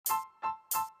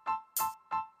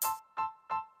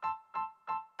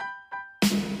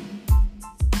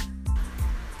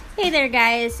Hey there,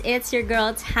 guys. It's your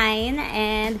girl, Tyne,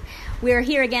 and we're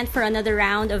here again for another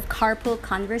round of Carpool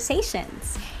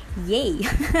Conversations. Yay!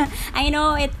 I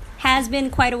know it has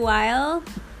been quite a while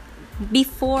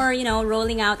before,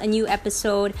 rolling out a new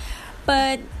episode,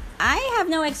 but I have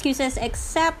no excuses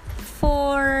except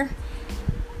for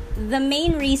the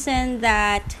main reason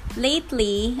that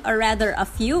lately, or rather a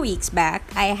few weeks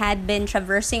back, I had been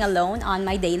traversing alone on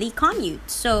my daily commute.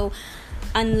 So,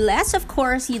 unless, of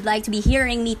course, you'd like to be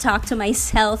hearing me talk to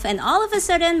myself and all of a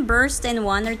sudden burst in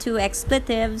one or two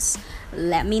expletives,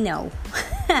 let me know.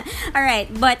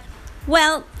 Alright, but,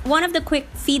 one of the quick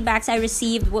feedbacks I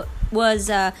received was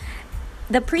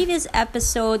the previous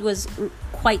episode was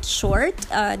quite short,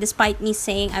 despite me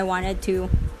saying I wanted to,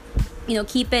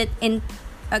 keep it into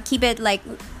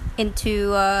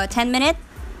a 10-minute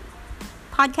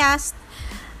podcast.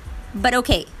 But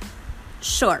okay,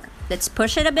 sure. Let's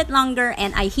push it a bit longer.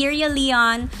 And I hear you,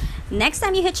 Leon. Next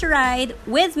time you hitch a ride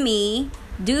with me,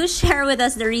 do share with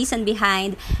us the reason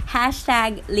behind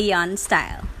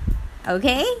 #LeonStyle.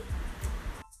 Okay?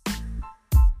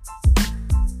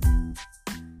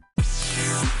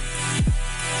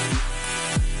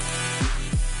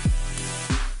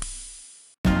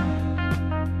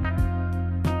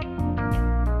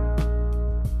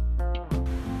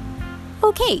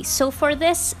 Okay, so for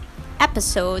this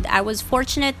episode, I was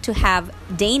fortunate to have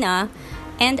Dana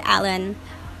and Allan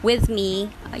with me.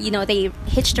 They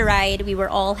hitched a ride. We were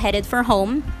all headed for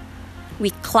home. We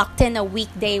clocked in a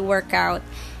weekday workout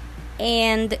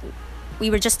and we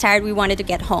were just tired. We wanted to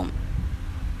get home.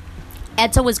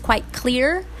 EDSA was quite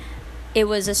clear. It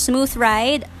was a smooth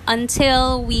ride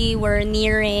until we were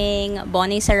nearing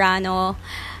Boni Serrano,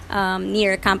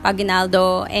 near Camp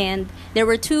Aguinaldo, and there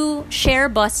were two share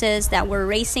buses that were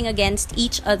racing against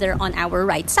each other on our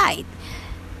right side,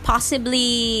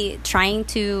 possibly trying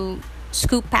to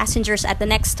scoop passengers at the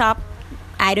next stop.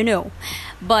 I don't know,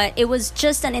 but it was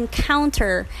just an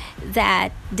encounter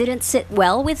that didn't sit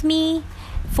well with me,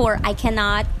 for I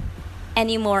cannot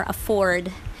anymore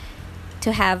afford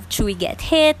to have Chewy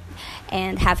get hit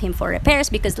and have him for repairs,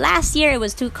 because last year it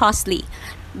was too costly.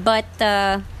 But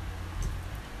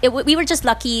we were just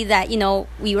lucky that,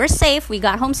 we were safe. We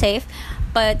got home safe.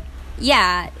 But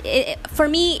yeah, for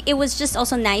me, it was just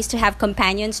also nice to have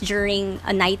companions during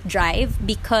a night drive,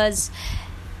 because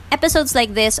episodes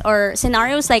like this or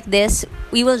scenarios like this,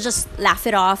 we will just laugh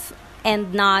it off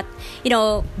and not,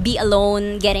 be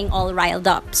alone getting all riled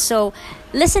up. So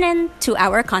listen in to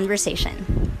our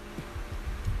conversation.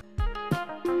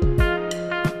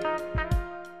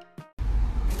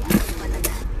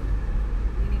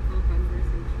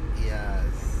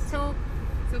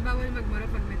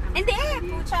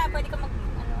 Pwede ka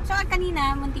So,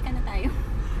 kanina, munti ka na tayo.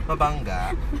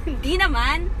 Mabangga? Hindi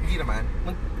naman.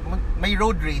 May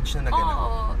road rage na naganap.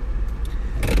 Oo.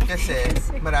 Kasi,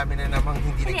 marami na namang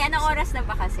hindi nag-isip. Anong oras na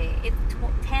ba kasi?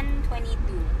 10:22.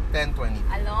 10:20.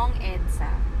 Along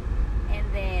EDSA. And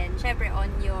then, syempre,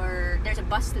 there's a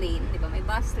bus lane. Di ba? May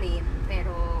bus lane.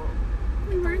 Pero,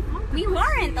 we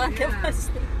weren't on the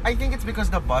bus lane. I think it's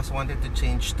because the bus wanted to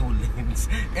change 2 lanes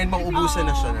and mauubusan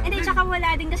na siya. And then, tsaka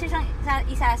wala din kasi siyang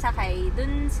isasakay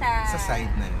dun sa side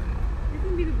na yun. I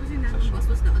think binubusin natin bus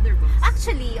was the other bus.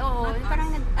 Actually,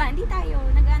 parang hindi tayo.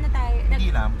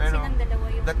 Hindi lang, pero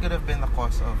yung that could have been the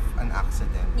cause of an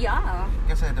accident. Yeah.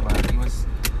 Kasi diba, he was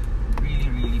really,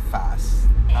 really fast.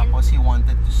 Tapos he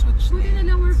wanted to switch lanes. Buti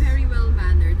na lang we're very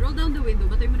well-mannered. Roll down the window,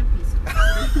 batay mo ng piso.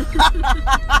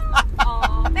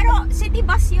 Pero city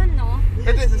bus yun, no?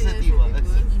 It is a city bus.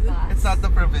 It's not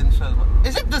the provincial one.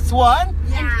 Is it this one?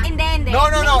 Yeah. And then, No.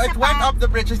 It went up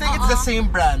the bridge. I think it's the same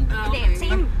brand. Hindi,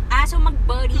 same. So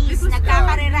mag-buddies.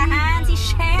 Nagkakarerahan. Si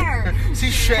Cher.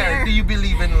 Si Cher. Do you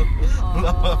believe in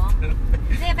love?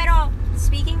 Hindi, pero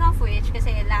speaking of which,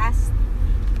 kasi last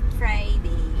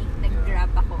Friday,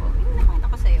 nag-grab ako. Yung nakita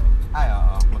ko sa'yo. Ay,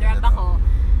 oo. Nag-grab ako.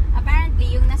 Apparently,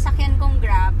 yung nasakyan kong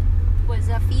grab was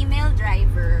a female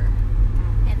driver.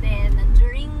 And then,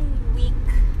 during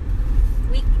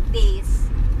weekdays,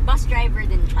 bus driver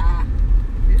din siya.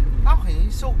 Okay,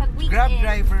 so Grab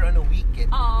driver on a weekend.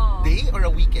 Day or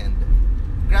a weekend?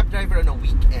 Grab driver on a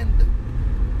weekend.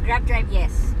 Grab driver,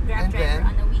 yes. Grab and driver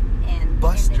on a weekend.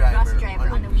 Bus and then driver bus driver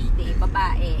on a weekday.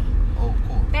 Babae. Oh,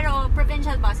 cool. Pero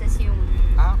provincial buses yung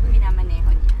okay.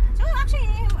 minamaneho niya. So actually,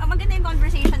 maganda yung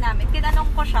conversation namin. Tinanong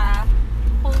ko siya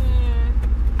kung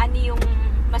ano yung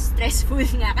mas stressful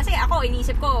nga. Kasi ako,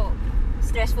 inisip ko,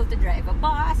 stressful to drive a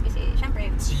bus. Kasi syempre,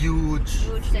 it's huge.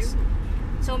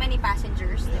 So many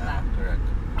passengers, yeah, diba? Correct.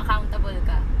 Accountable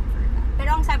ka for that.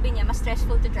 Pero ang sabi niya, mas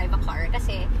stressful to drive a car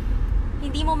kasi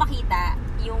hindi mo makita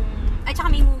yung, at saka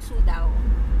may muso daw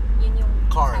Yun yung...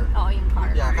 Car. Oo, yung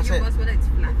car. Yeah, kasi... Yung bus wala, it's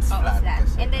flat. Oo, flat flat.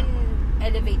 kasi. And then,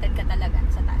 elevated ka talaga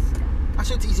sa taas ka.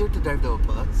 So it's easier to drive the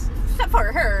bus? So, for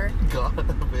her. God,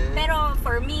 Pero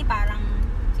for me, parang,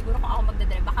 siguro kung ako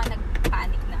magdadrive, baka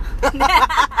nag-panic na.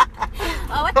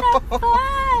 Oh, what the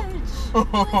fudge?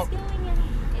 What's going on?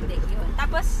 Hindi, yun.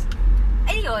 Tapos,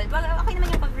 ayun, okay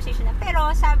naman yung conversation na. Pero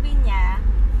sabi niya,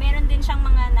 meron din siyang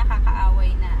mga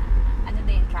nakakaaway na,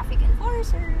 traffic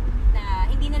enforcer, na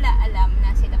hindi nila alam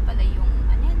na sila pala yung,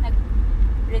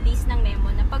 nag-release ng memo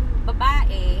na pag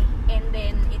babae, and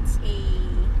then it's a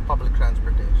public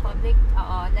transportation.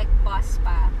 Like bus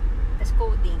pa, tas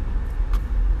coding.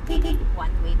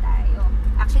 One way tayo.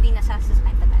 Actually,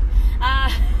 tagal.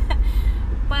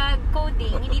 Pag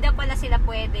coding, hindi daw pala sila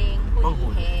pwedeng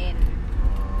hulihin.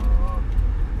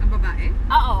 Ang babae?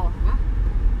 Oo. Wow.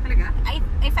 Talaga?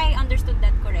 If I understood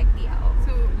that correctly, oo.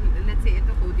 So, let's say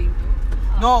ito coding to?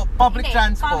 No, public Hindi,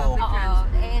 transport. Oo.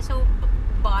 So,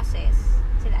 buses.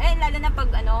 Sila. Lalo na pag,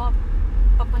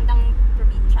 papuntang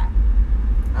probinsya.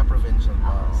 Provincial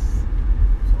bus.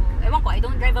 So, ewan ko, I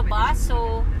don't drive a bus,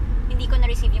 so hindi ko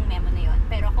na-receive yung memo na yun.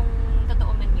 Pero kung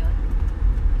totoo man yun,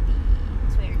 hindi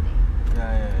swerte.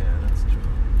 Yeah, that's true.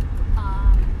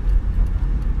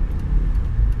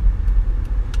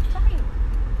 Saka yun,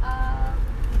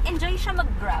 enjoy siya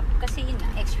mag-grab kasi yun na,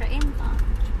 extra income.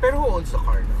 Pero who owns the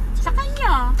car now? Sa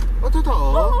kanya. Oh, totoo?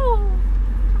 Oo.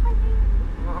 Sa kanya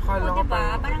yun. Akala ko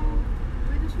diba? Parang,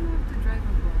 Why does she want to drive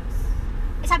a bus?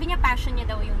 sabi niya passion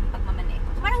niya daw yung pagmamaneho.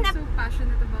 Parang So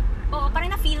passionate about that. Oo,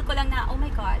 parang na-feel ko lang na, oh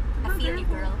my God, na-feel you,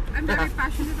 girl. I'm very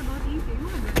passionate about eating.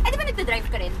 Di ba nagda-drive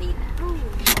ka rin, Dina?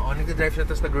 Oo, nagdadrive siya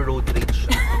tapos nag-road rage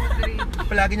siya.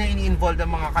 Palagi niya ini-involve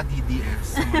ang mga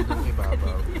ka-DDS sa mundong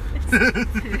ibabaw.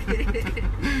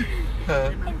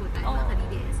 Naman po tayo mga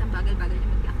ka-DDS. Ang bagal-bagal niya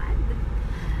maglakad.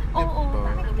 Oo.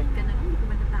 Nakagawid ka na lang. Hindi ko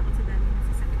ba natakot sa dami ng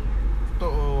sasakyan?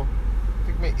 Totoo. I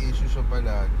think may issue siya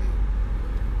palagi.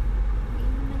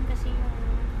 Yun naman kasi yung...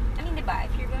 di ba,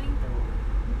 if you're going to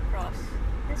cross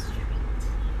the street,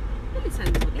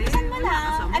 Bilisan mo. bilisan mo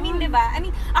lang. Di ba?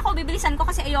 Ako, bibilisan ko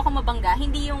kasi ayokong mabangga.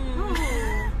 Hindi yung...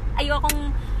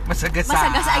 ayokong...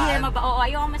 Masagasaan.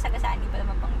 Ayokong masagasaan. Hindi pala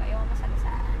mabangga. Ayokong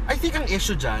masagasaan. I think ang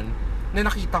issue dyan, na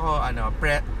nakita ko,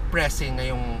 pressing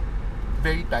ngayong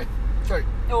very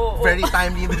very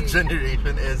timely in the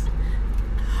generation is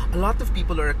a lot of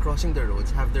people who are crossing the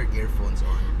roads have their earphones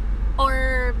on.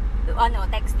 Or,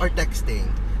 texting. Or texting.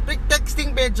 Like,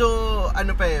 texting medyo,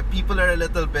 people are a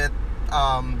little bit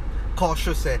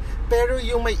cautious Pero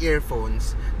yung may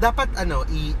earphones, dapat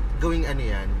gawing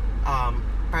yan,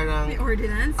 parang... May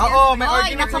ordinance? Oo, may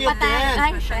ordinance yung yan.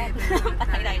 Ay, shit.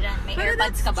 Patay tayo dyan. May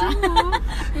AirPods ka ba?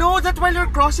 No, that's while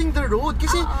you're crossing the road.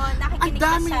 Kasi, nakikinig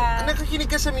ka nakikinig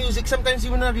ka sa music. Sometimes,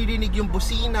 hindi mo naririnig yung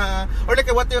busina. Or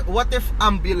like, what if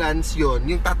ambulance yun?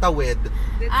 Yung tatawid.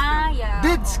 Yeah.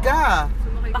 Deads ka.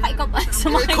 Baka ikaw ba?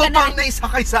 Ikaw pang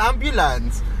naisakay sa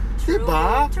ambulance.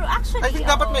 Diba? True. Actually, I think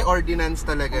dapat may ordinance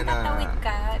talaga kung na... tatawid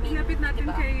ka. Hinapit natin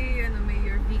kay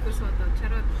Mayor Vico Soto.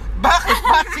 Charot. Bakit?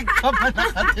 Pasig ka ba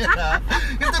nakatira?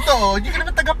 Yung totoo, hindi ka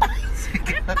naman taga-Pasig.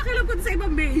 Pakialam ko sa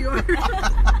ibang mayor.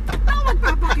 Ako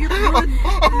magpapakyut yun.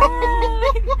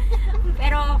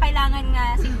 Pero kailangan nga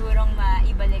sigurong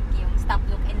maibalik yung stop,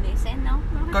 look, and listen, no?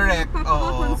 Correct.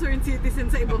 Magpapaka-concerned citizen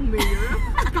sa ibang mayor.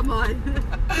 Come on.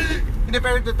 Hindi,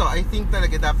 pero totoo, I think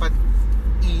talaga dapat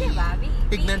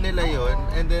tignan nila yon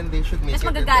and then they should make it. Mas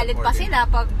magagalit pa sila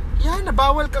pag... Yan,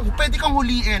 bawal kang, pwede kang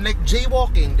huliin, like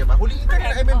jaywalking, diba? Huliin ka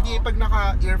ng MMDA pag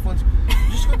naka-earphones.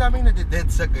 Diyos ko, daming nade-dead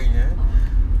sa ganyan.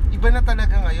 Iba na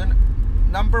talaga ngayon.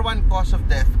 Number 1 cause of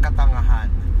death,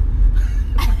 katangahan.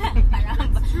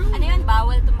 Ano yan,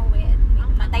 bawal tumawid.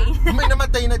 May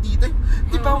namatay na dito.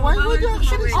 Diba, why would you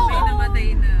actually say? May namatay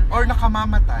na. Or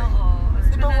nakamamatay.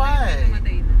 Diba, why?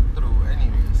 True,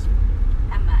 anyways.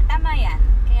 Tama yan.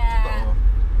 Kaya,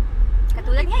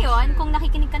 katulad ngayon, kung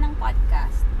nakikinig ka ng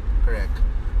podcast. Correct.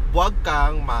 Huwag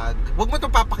mo itong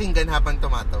papakinggan habang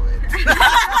tumatawid.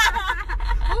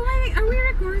 Are we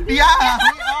recording? Yeah,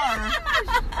 we are.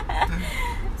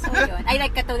 So yun. Ay,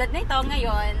 like katulad na ito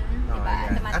ngayon. Diba?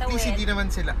 Yeah. Tumatawid. At least hindi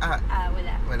naman sila,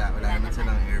 wala naman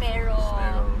silang earphones. Pero,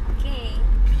 okay.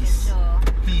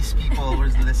 Please people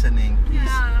who's listening,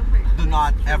 please do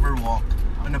not ever walk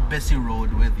on a busy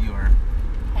road with your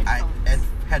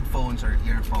headphones or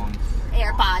earphones.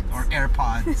 AirPods. Or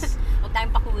AirPods. Huwag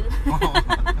tayong pa-cool.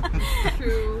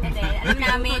 True. And then, alam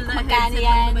namin kung magkano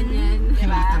yan.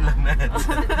 Diba?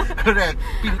 Correct.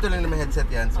 Pinuto lang naman headset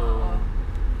yan. So,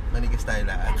 manigis tayo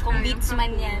lahat. Kung Beats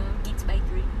man yan, Beats by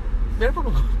Dre. Meron pa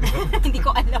ba? Hindi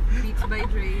ko alam. Beats by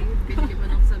Dre. Binili mo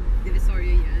lang sa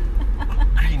Divisoria yan.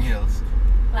 Green Hills.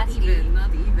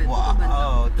 Not even.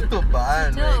 Wow,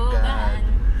 tutuban. My God.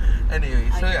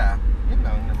 Anyway, so yeah, yun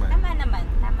lang naman. Tama naman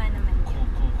Cool.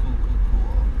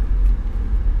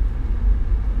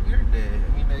 Weird eh. I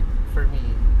mean, like, for me,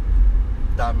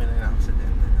 dami na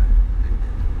accident na.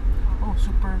 Oh,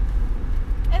 super.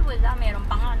 Wala, meron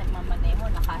pa nga nagmamaneho,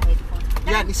 naka-headphone.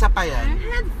 Yan, isa pa yan.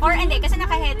 Or hindi, kasi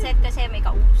naka-headset kasi may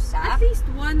kausap. At least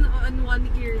one on one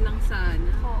ear lang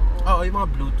sana. Oo, yung mga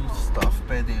Bluetooth stuff,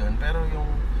 pwede yun. Pero yung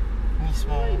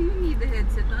mismo... Why do you need the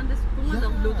headset? Kung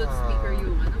walang Bluetooth speaker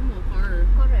yung car.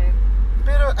 Correct.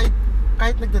 Pero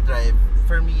kahit nagda-drive,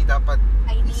 for me, dapat...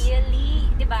 Ideally,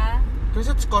 di ba?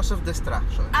 Because it's cause of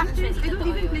distraction. Actually, I don't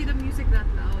even play the music that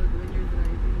loud when you're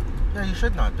driving. Yeah, you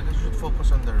should not. Because you should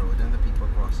focus on the road and the people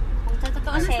crossing. Kung totoo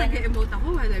Unless nag-emote ako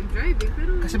while I'm driving.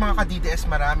 Pero... Kasi mga ka-DDS,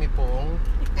 marami pong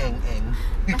eng-eng.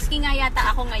 Maski nga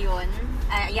yata ako ngayon,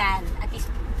 yan, at least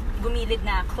gumilid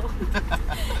na ako.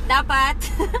 Dapat,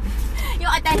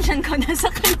 yung attention ko nasa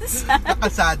kalsada.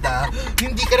 Kalsada.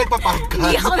 Hindi ka nagpapangka.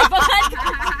 Hindi ako nagpapangka.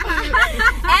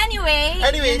 Anyway,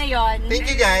 yun na yun.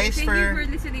 Thank you guys Thank you for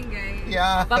listening, guys.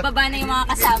 Yeah. Bababa na yung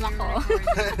mga kasama ko.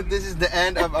 This is the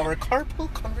end of our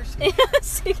Carpool Conversation.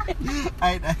 Sige. Good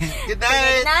night. Good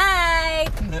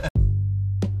night.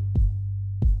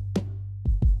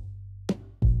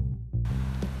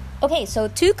 Okay, so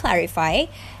to clarify,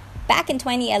 back in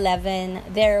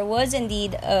 2011, there was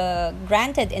indeed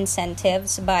granted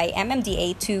incentives by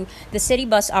MMDA to the city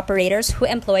bus operators who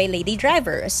employ lady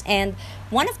drivers. And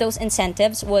one of those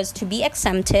incentives was to be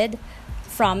exempted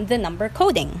from the number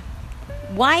coding.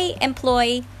 Why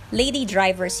employ lady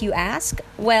drivers, you ask?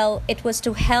 Well, it was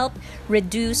to help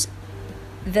reduce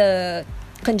the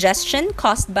congestion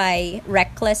caused by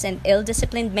reckless and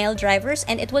ill-disciplined male drivers,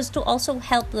 and it was to also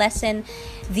help lessen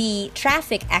the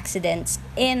traffic accidents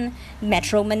in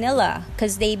Metro Manila,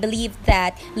 because they believe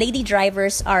that lady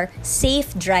drivers are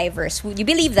safe drivers. Would you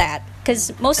believe that?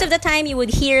 Because most of the time you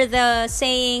would hear the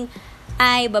saying,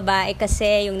 ay, babae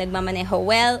kasi yung nagmamaneho.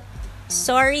 Well,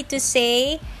 sorry to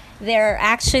say, there are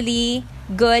actually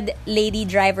good lady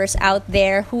drivers out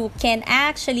there who can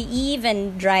actually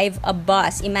even drive a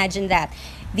bus. Imagine that.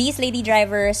 These lady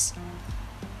drivers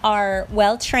are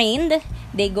well trained.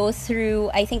 They go through,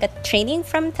 I think, a training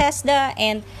from TESDA.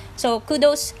 And so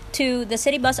kudos to the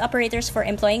city bus operators for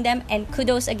employing them. And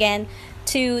kudos again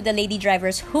to the lady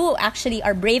drivers who actually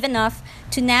are brave enough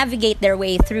to navigate their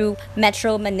way through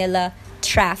Metro Manila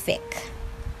traffic.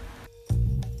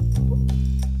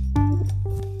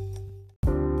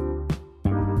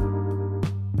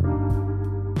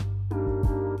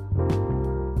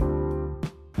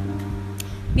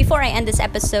 Before I end this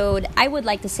episode, I would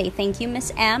like to say thank you,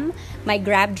 Miss M, my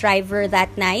Grab driver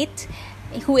that night,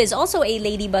 who is also a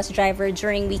lady bus driver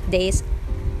during weekdays.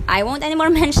 I won't anymore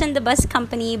mention the bus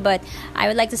company, but I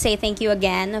would like to say thank you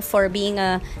again for being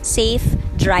a safe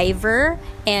driver,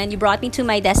 and you brought me to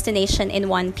my destination in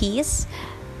one piece.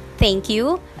 Thank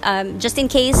you. Just in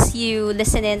case you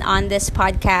listen in on this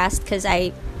podcast, because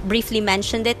I briefly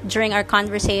mentioned it during our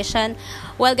conversation.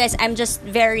 Well, guys, I'm just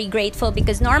very grateful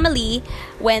because normally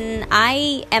when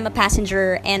I am a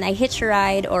passenger and I hitch a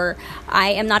ride, or I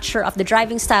am not sure of the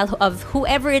driving style of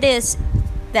whoever it is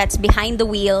that's behind the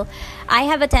wheel, I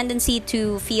have a tendency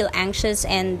to feel anxious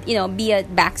and, be a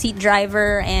backseat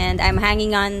driver, and I'm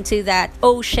hanging on to that,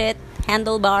 oh shit,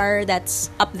 handlebar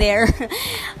that's up there.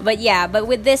 but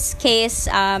with this case,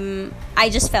 I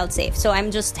just felt safe. So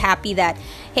I'm just happy that,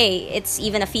 hey, it's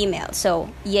even a female. So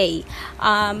yay.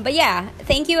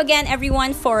 Thank you again,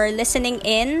 everyone, for listening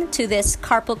in to this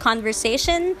Carpool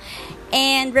Conversation.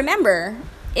 And remember,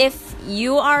 if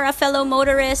you are a fellow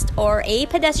motorist or a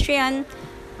pedestrian,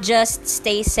 just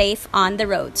stay safe on the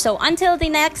road. So until the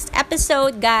next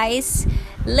episode, guys,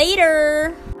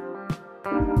 later.